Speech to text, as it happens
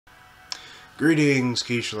Greetings,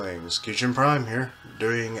 Quichling. Kitchen Prime here,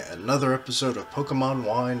 doing another episode of Pokemon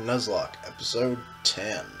Y Nuzlocke, episode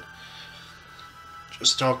 10.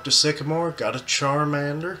 Just talked to Sycamore, got a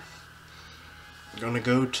Charmander. Gonna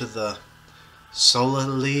go to the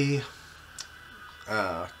Solali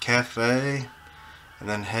Cafe, and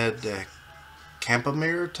then head to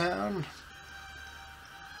Campamere Town?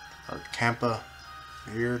 Or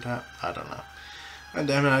Campamere Town? I don't know. God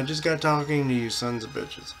damn it, I just got talking to you sons of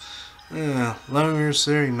bitches. Yeah, Lemire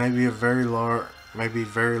City may be very large,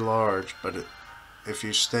 but if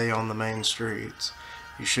you stay on the main streets,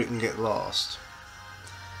 you shouldn't get lost.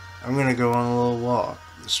 I'm gonna go on a little walk.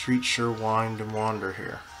 The streets sure wind and wander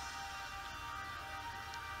here.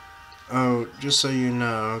 Oh, just so you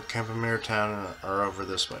know, Campamere Town are over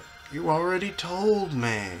this way. You already told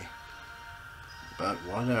me. But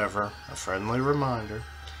whatever, a friendly reminder.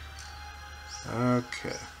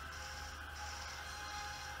 Okay.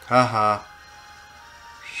 Haha.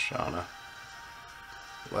 Shauna.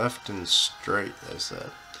 Left and straight, they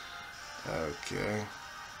said. Okay.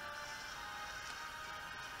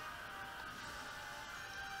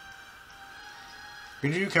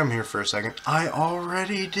 Could you come here for a second? I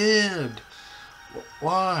already did!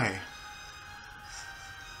 Why?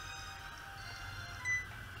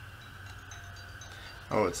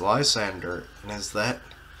 Oh, it's Lysander. And is that...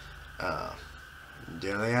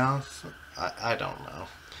 Delianth? I don't know.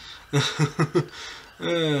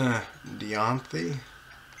 Dianthia?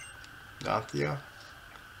 Dianthia?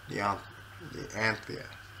 Dianthia.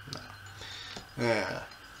 No. Yeah.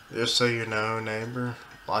 Just so you know, neighbor,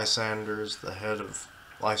 Lysander's the head of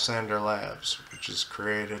Lysander Labs, which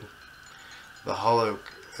created the Holocaster.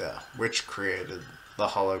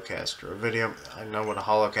 A video, I know what a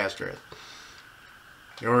Holocaster is.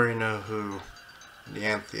 You already know who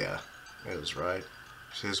Dianthia is, right?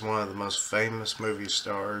 She's one of the most famous movie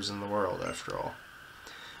stars in the world, after all.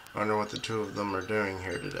 I wonder what the two of them are doing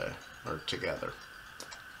here today, or together.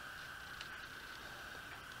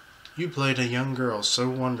 You played a young girl so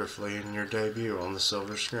wonderfully in your debut on the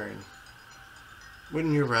silver screen.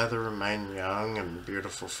 Wouldn't you rather remain young and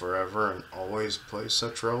beautiful forever and always play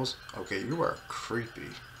such roles? Okay, you are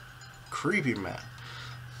creepy. Creepy man.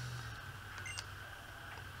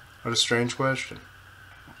 What a strange question.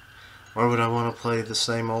 Why would I want to play the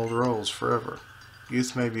same old roles forever?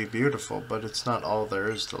 Youth may be beautiful, but it's not all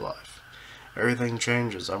there is to life. Everything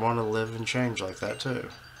changes. I want to live and change like that too.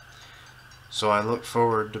 So I look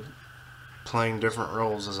forward to playing different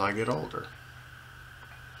roles as I get older.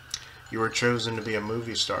 You were chosen to be a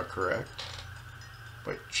movie star, correct?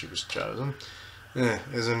 Wait, she was chosen?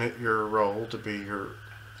 Isn't it your role to be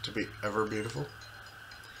ever beautiful?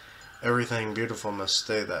 Everything beautiful must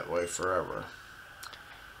stay that way forever.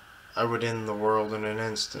 I would end the world in an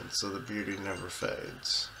instant so the beauty never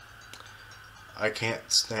fades. I can't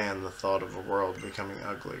stand the thought of a world becoming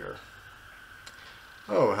uglier.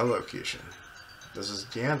 Oh, hello, Kishin. This is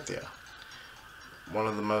Dianthia, one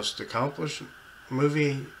of the most accomplished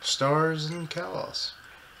movie stars in Kalos.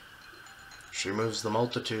 She moves the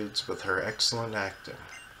multitudes with her excellent acting.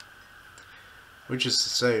 Which is to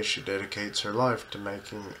say, she dedicates her life to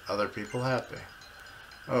making other people happy.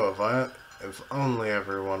 Oh, if only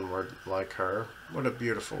everyone were like her, what a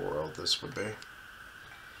beautiful world this would be.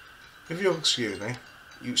 If you'll excuse me,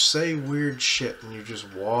 you say weird shit and you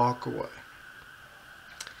just walk away.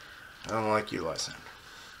 I don't like you, Lysander.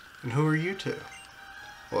 And who are you two?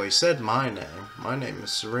 Well, he said my name. My name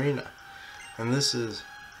is Serena. And this is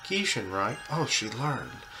Kishin, right? Oh, she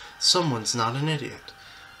learned. Someone's not an idiot.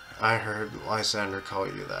 I heard Lysander call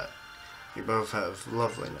you that. You both have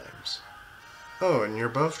lovely names. Oh, and you're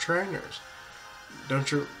both trainers.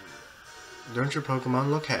 Don't your Pokemon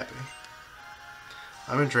look happy?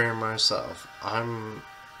 I'm a trainer myself.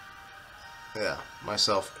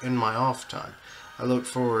 Myself in my off time. I look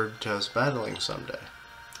forward to us battling someday.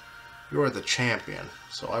 You are the champion,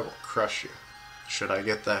 so I will crush you. Should I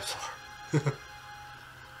get that far?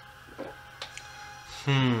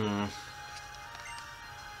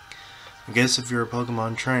 I guess if you're a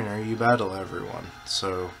Pokemon trainer, you battle everyone,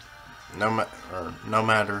 so no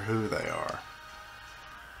matter who they are.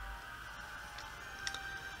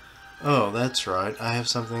 Oh, that's right. I have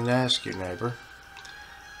something to ask you, neighbor.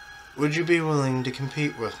 Would you be willing to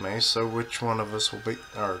compete with me to see which one of us will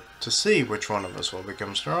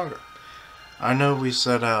become stronger? I know we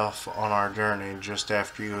set off on our journey just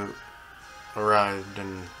after you arrived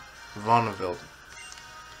in Vonneville.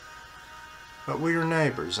 But we are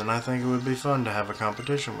neighbors, and I think it would be fun to have a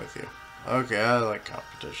competition with you. Okay, I like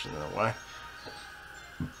competition in a way.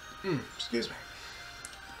 Excuse me.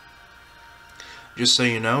 Just so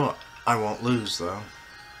you know, I won't lose, though.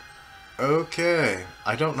 Okay.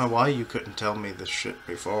 I don't know why you couldn't tell me this shit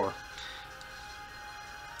before.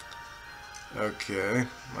 Okay.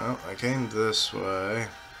 Well, I came this way.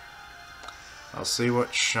 I'll see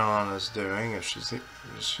what Sean is doing. Is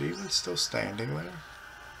she even still standing there?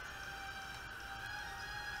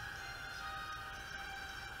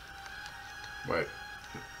 Wait.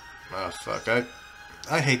 Oh, fuck.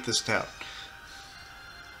 I hate this town.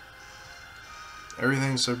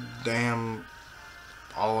 Everything's so damn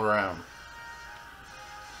all around.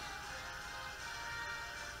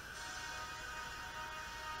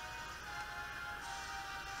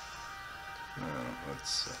 Let's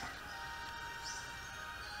see.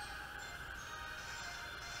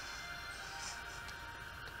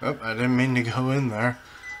 Oh, I didn't mean to go in there.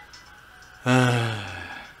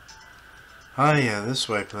 Oh yeah, this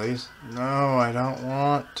way please. No, I don't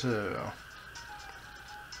want to.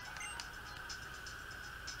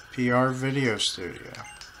 PR Video Studio.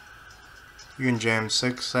 You can jam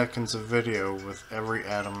 6 seconds of video with every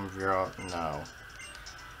atom of your... No.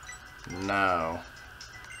 No.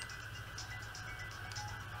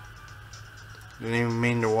 Didn't even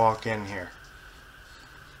mean to walk in here.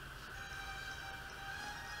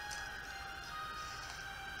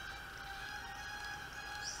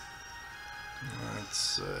 Let's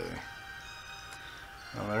see.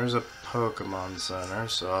 Well, there's a Pokemon Center,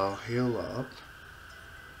 so I'll heal up.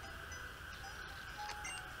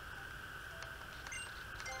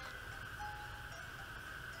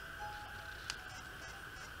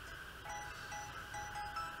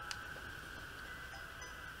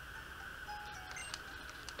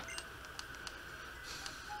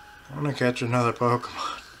 I want to catch another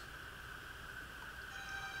Pokemon.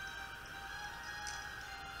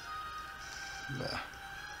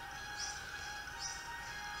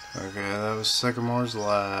 Okay, that was Sycamore's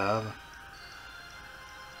lab.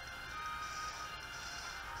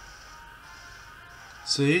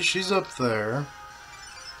 See, she's up there.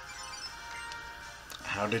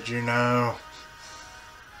 How did you know?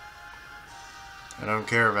 I don't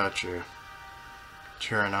care about you.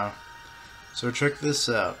 Sure enough. So check this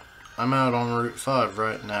out. I'm out on Route 5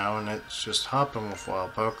 right now, and it's just hopping with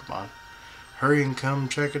wild Pokemon. Hurry and come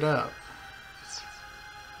check it out.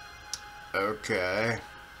 Okay.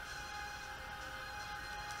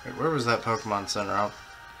 Wait, where was that Pokemon Center?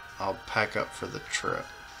 I'll pack up for the trip.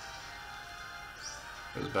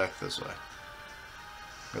 It was back this way.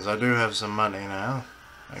 Because I do have some money now.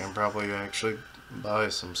 I can probably actually buy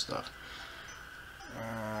some stuff.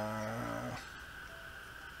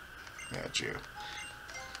 Got you.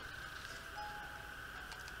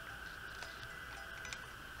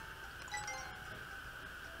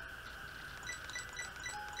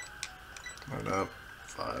 What up?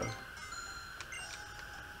 5.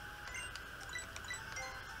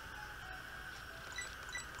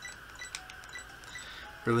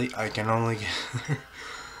 Really? I can only get there.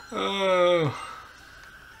 Oh.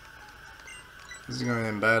 This is going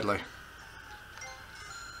in badly.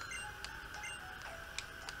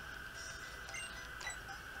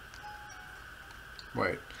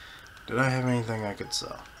 Wait. Did I have anything I could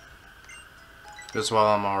sell? Just while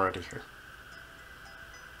I'm already here.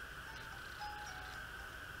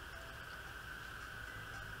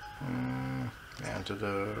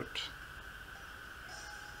 Antidote.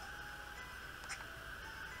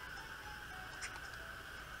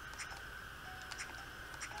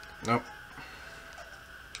 Nope.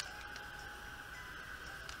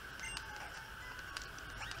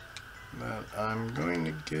 But I'm going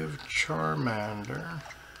to give Charmander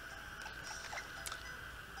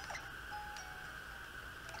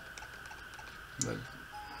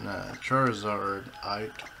Charizard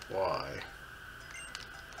Y.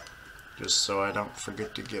 Just so I don't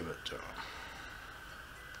forget to give it to him.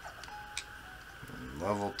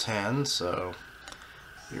 Level 10, so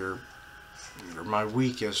you're my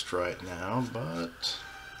weakest right now, but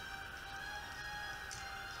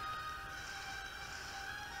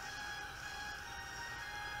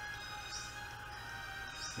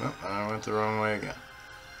nope, I went the wrong way again.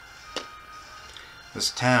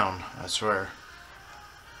 This town, I swear.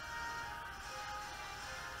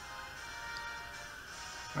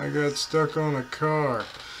 I got stuck on a car.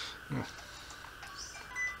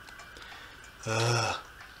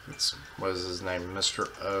 What is his name? Mr.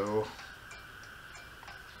 O?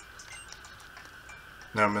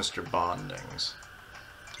 No, Mr. Bondings.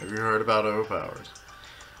 Have you heard about O powers?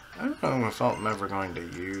 I don't know if I'm ever going to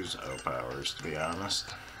use O powers, to be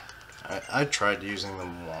honest. I tried using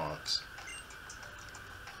them once.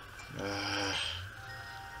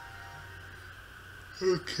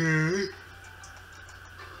 Okay.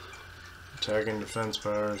 Attack and defense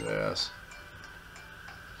powers, yes.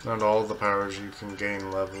 Not all the powers you can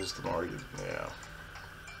gain levels the more you... Yeah.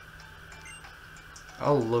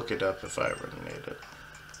 I'll look it up if I ever need it.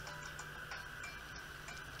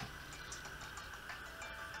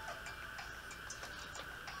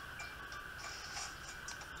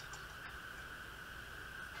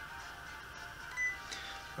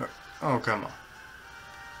 Oh, come on.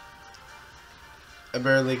 I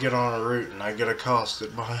barely get on a route and I get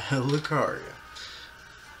accosted by a Lucario,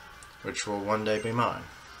 which will one day be mine.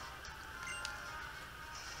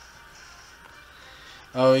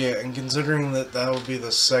 Oh yeah, and considering that that will be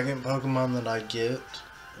the second Pokemon that I get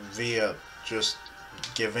via just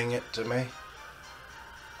giving it to me.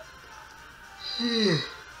 Because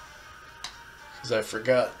I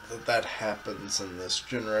forgot that that happens in this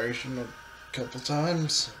generation a couple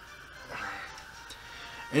times.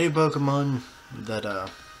 Any Pokemon that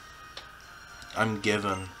I'm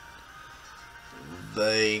given,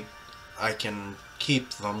 I can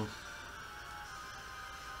keep them.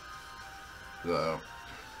 So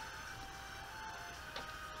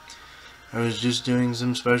I was just doing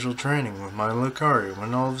some special training with my Lucario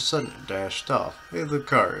when all of a sudden it dashed off. Hey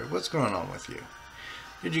Lucario, what's going on with you?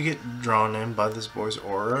 Did you get drawn in by this boy's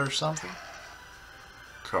aura or something?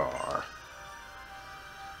 Car.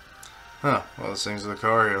 Huh, well it seems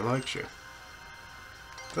Lucario likes you.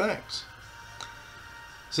 Thanks.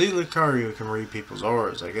 See, Lucario can read people's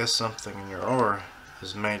auras. I guess something in your aura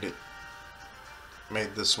has made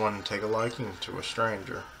this one take a liking to a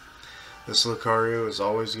stranger. This Lucario is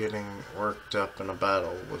always getting worked up in a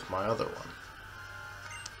battle with my other one.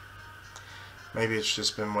 Maybe it's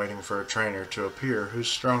just been waiting for a trainer to appear who's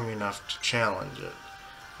strong enough to challenge it.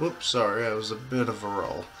 Whoops, sorry, I was on a bit of a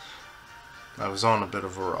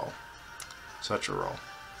roll. Such a roll.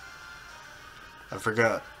 I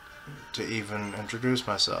forgot to even introduce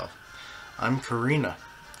myself. I'm Karina,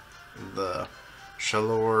 the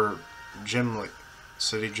Shalor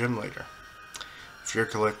City Gym Leader. If you're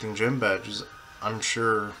collecting gym badges, I'm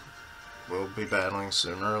sure we'll be battling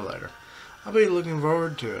sooner or later. I'll be looking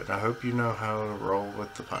forward to it. I hope you know how to roll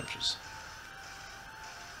with the punches.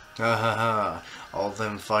 Ha ha ha, all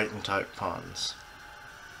them fighting type puns.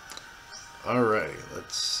 Alrighty,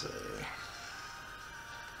 let's see.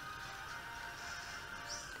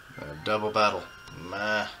 Double battle.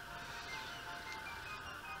 Meh.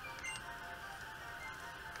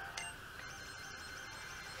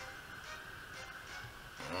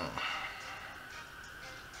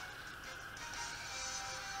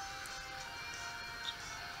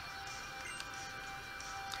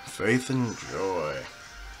 Faith and joy.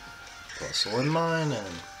 Plus one mine and...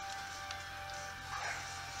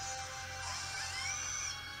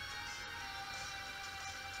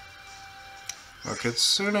 Well,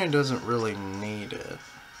 Kitsune doesn't really need it.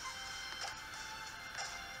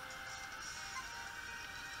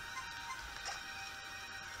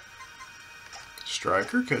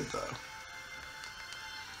 Striker could, though.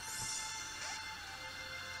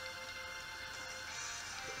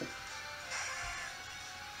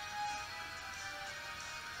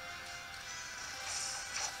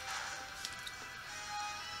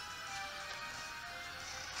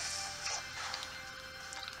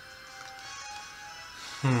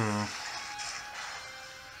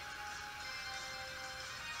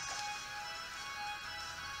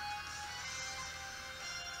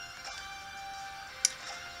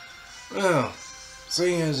 Well,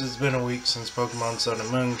 seeing as it's been a week since Pokemon Sun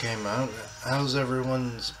and Moon came out, how's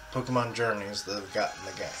everyone's Pokemon journeys that have gotten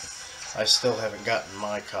the game? I still haven't gotten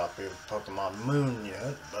my copy of Pokemon Moon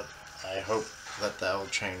yet, but I hope that will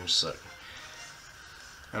change soon.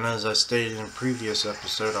 And as I stated in a previous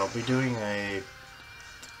episode, I'll be doing an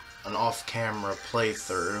off-camera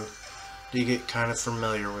playthrough to get kind of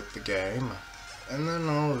familiar with the game, and then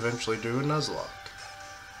I'll eventually do a Nuzlocke.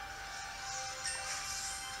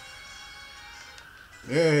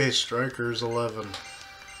 Yay, Striker's 11.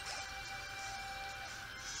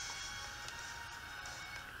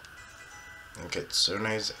 And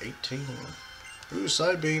Kitsune's 18. Ooh,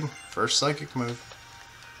 Side Beam. First Psychic move.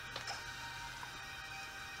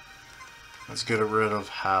 Let's get rid of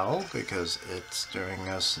Howl because it's doing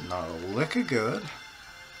us not a lick of good.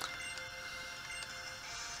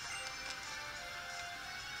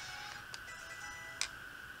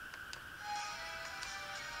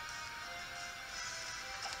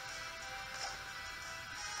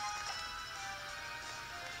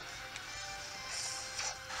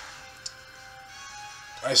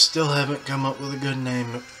 I still haven't come up with a good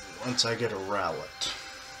name once I get a Rowlet.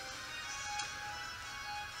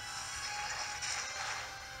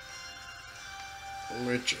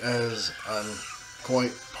 Which, as I'm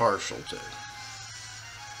quite partial to.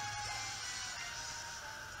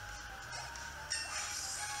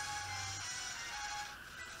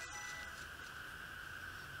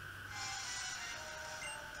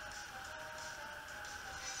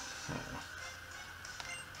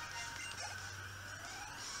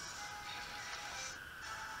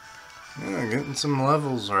 Yeah, getting some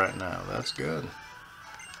levels right now. That's good.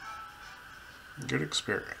 Good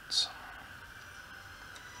experience.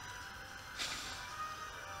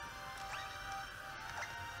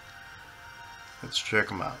 Let's check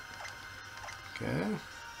them out. Okay.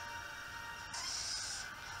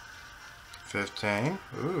 15.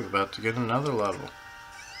 Ooh, about to get another level.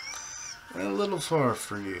 A little far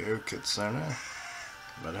for you, Kitsune.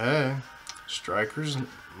 But hey, Striker's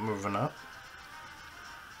moving up.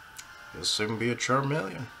 You'll soon be a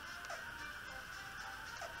Charmeleon.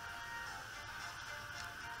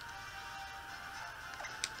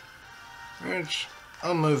 Which,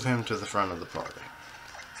 I'll move him to the front of the party.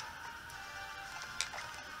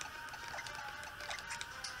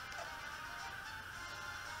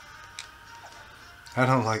 I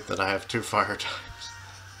don't like that I have 2 fire types.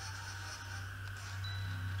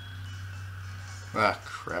 Ah,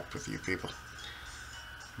 crap with you people.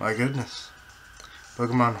 My goodness.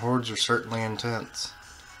 Pokemon hordes are certainly intense.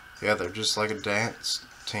 Yeah, they're just like a dance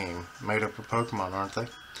team made up of Pokemon, aren't they?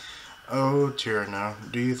 Oh, Tyranno,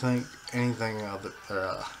 do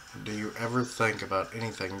you ever think about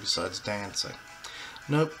anything besides dancing?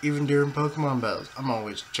 Nope, even during Pokemon battles, I'm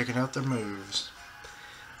always checking out their moves.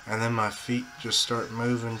 And then my feet just start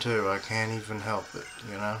moving too. I can't even help it,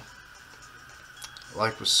 you know?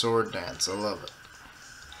 Like with Sword Dance, I love it.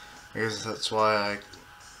 I guess that's why I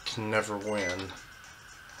can never win.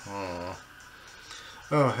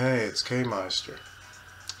 Oh, hey, it's K-Meister.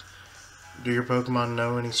 Do your Pokemon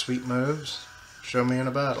know any sweet moves? Show me in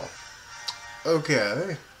a battle.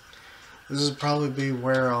 Okay. This will probably be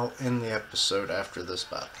where I'll end the episode after this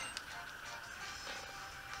battle.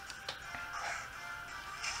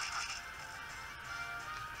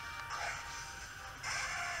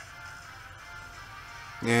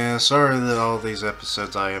 Yeah, sorry that all these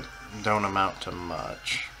episodes don't amount to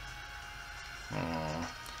much.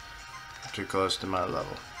 Too close to my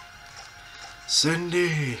level.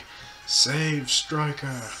 Cindy! Save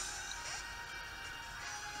Striker!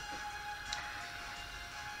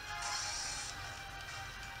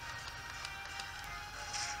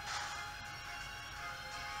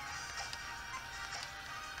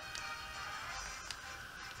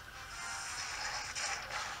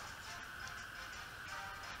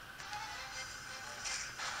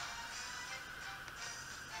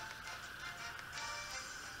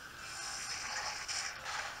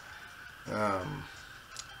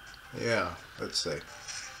 Yeah, let's see.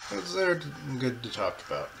 What's there good to talk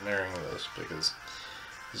about nearing this, because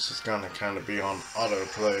this is gonna kind of be on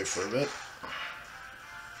autoplay for a bit.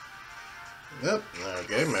 Yep,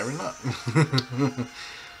 okay, maybe not.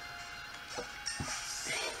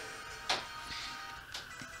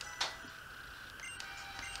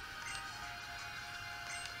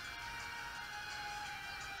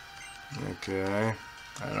 Okay,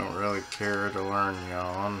 I don't really care to learn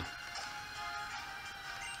Yawn.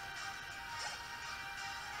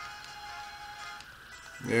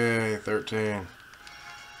 Yay, 13.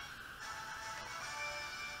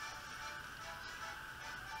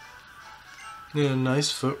 Yeah,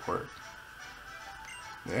 nice footwork.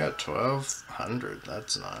 Yeah, 1200,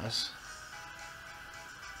 that's nice.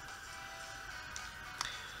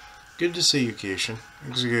 Good to see you, Keishan.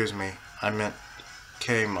 Excuse me, I meant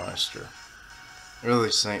K-Meister. It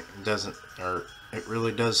really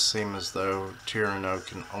does seem as though Tyranno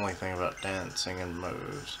can only think about dancing and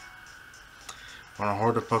moves. When a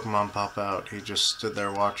horde of Pokemon pop out, he just stood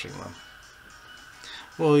there watching them.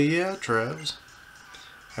 Well, yeah, Trevs.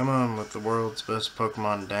 Come on, with the world's best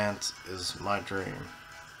Pokemon dance is my dream.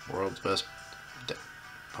 World's best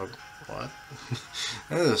what?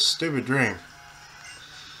 That is a stupid dream.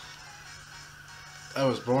 I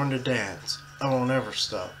was born to dance. I won't ever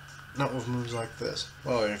stop. Not with moves like this.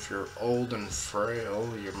 Well, if you're old and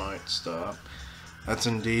frail, you might stop. That's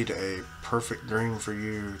indeed a perfect dream for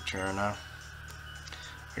you, Tyranno.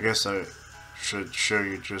 I guess I should show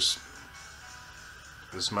you just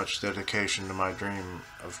as much dedication to my dream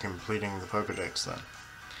of completing the Pokedex then.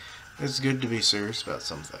 It's good to be serious about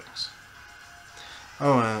some things.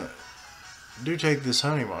 Oh, do take this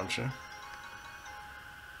honey, won't you?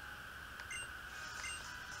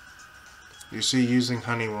 You see, using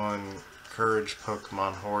honey will encourage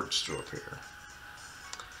Pokemon hordes to appear.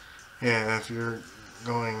 Yeah, if you're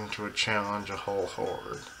going to challenge a whole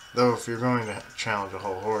horde. Though if you're going to challenge a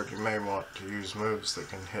whole horde, you may want to use moves that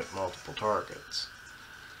can hit multiple targets.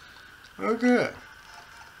 Okay.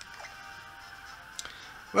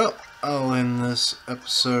 Well, I'll end this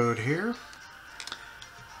episode here.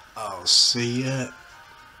 I'll see ya.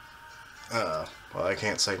 Well, I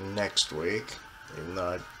can't say next week, even though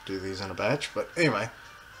I do these in a batch. But anyway,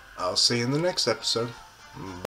 I'll see you in the next episode.